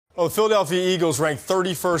Well, the Philadelphia Eagles ranked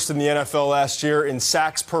 31st in the NFL last year in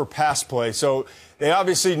sacks per pass play. So they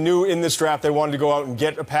obviously knew in this draft they wanted to go out and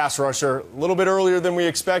get a pass rusher a little bit earlier than we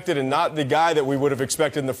expected, and not the guy that we would have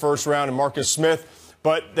expected in the first round, in Marcus Smith.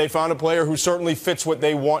 But they found a player who certainly fits what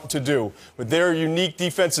they want to do. With their unique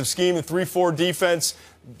defensive scheme, the 3-4 defense,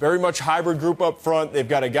 very much hybrid group up front, they've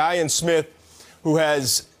got a guy in Smith who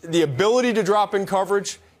has the ability to drop in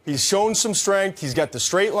coverage. He's shown some strength. He's got the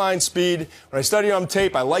straight line speed. When I study on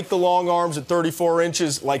tape, I like the long arms at 34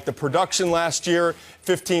 inches, like the production last year,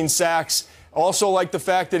 15 sacks. Also like the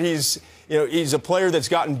fact that he's a player that's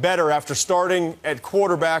gotten better after starting at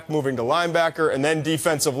quarterback, moving to linebacker, and then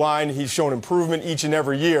defensive line. He's shown improvement each and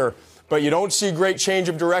every year. But you don't see great change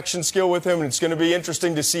of direction skill with him, and it's going to be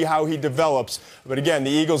interesting to see how he develops. But again, the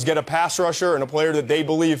Eagles get a pass rusher and a player that they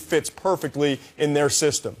believe fits perfectly in their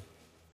system.